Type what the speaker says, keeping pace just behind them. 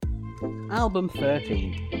Album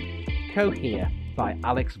 13, Cohere by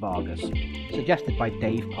Alex Vargas, suggested by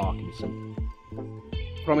Dave Parkinson.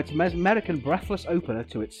 From its American breathless opener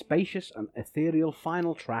to its spacious and ethereal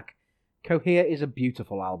final track, Cohere is a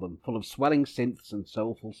beautiful album, full of swelling synths and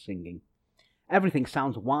soulful singing. Everything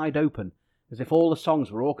sounds wide open, as if all the songs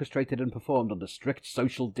were orchestrated and performed under strict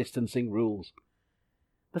social distancing rules.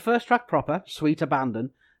 The first track proper, Sweet Abandon,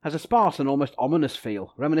 has a sparse and almost ominous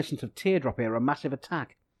feel, reminiscent of Teardrop-era Massive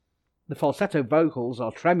Attack. The falsetto vocals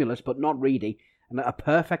are tremulous but not reedy, and at a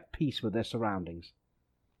perfect piece with their surroundings.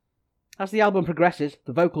 As the album progresses,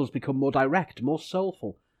 the vocals become more direct, more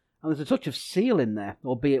soulful, and there's a touch of Seal in there,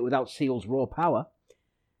 albeit without Seal's raw power.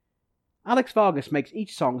 Alex Vargas makes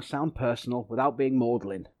each song sound personal without being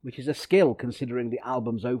maudlin, which is a skill considering the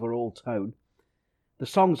album's overall tone. The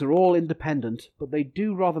songs are all independent, but they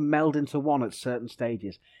do rather meld into one at certain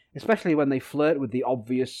stages, especially when they flirt with the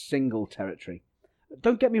obvious single territory.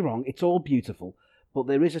 Don't get me wrong, it's all beautiful, but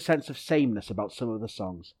there is a sense of sameness about some of the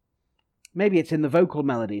songs. Maybe it's in the vocal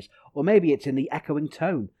melodies, or maybe it's in the echoing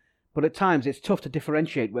tone, but at times it's tough to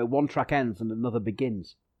differentiate where one track ends and another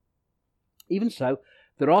begins. Even so,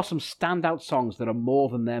 there are some standout songs that are more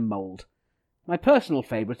than their mould. My personal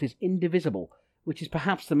favourite is Indivisible, which is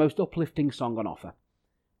perhaps the most uplifting song on offer.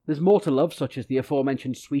 There's more to love, such as the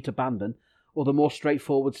aforementioned Sweet Abandon, or the more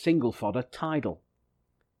straightforward single fodder, Tidal.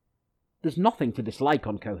 There's nothing to dislike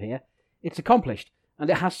on Cohere. It's accomplished, and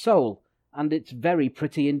it has soul, and it's very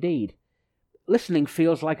pretty indeed. Listening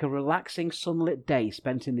feels like a relaxing sunlit day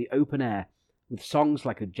spent in the open air, with songs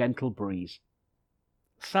like a gentle breeze.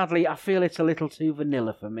 Sadly, I feel it's a little too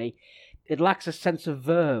vanilla for me. It lacks a sense of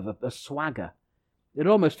verve, a swagger. It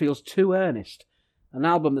almost feels too earnest, an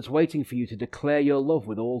album that's waiting for you to declare your love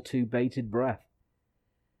with all too bated breath.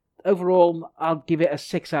 Overall, I'll give it a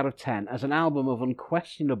 6 out of 10 as an album of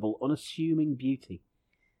unquestionable, unassuming beauty.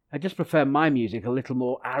 I just prefer my music a little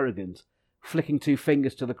more arrogant, flicking 2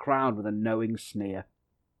 fingers to the crowd with a knowing sneer.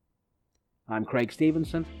 I'm Craig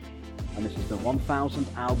Stevenson, and this is the 1000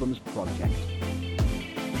 Albums Project.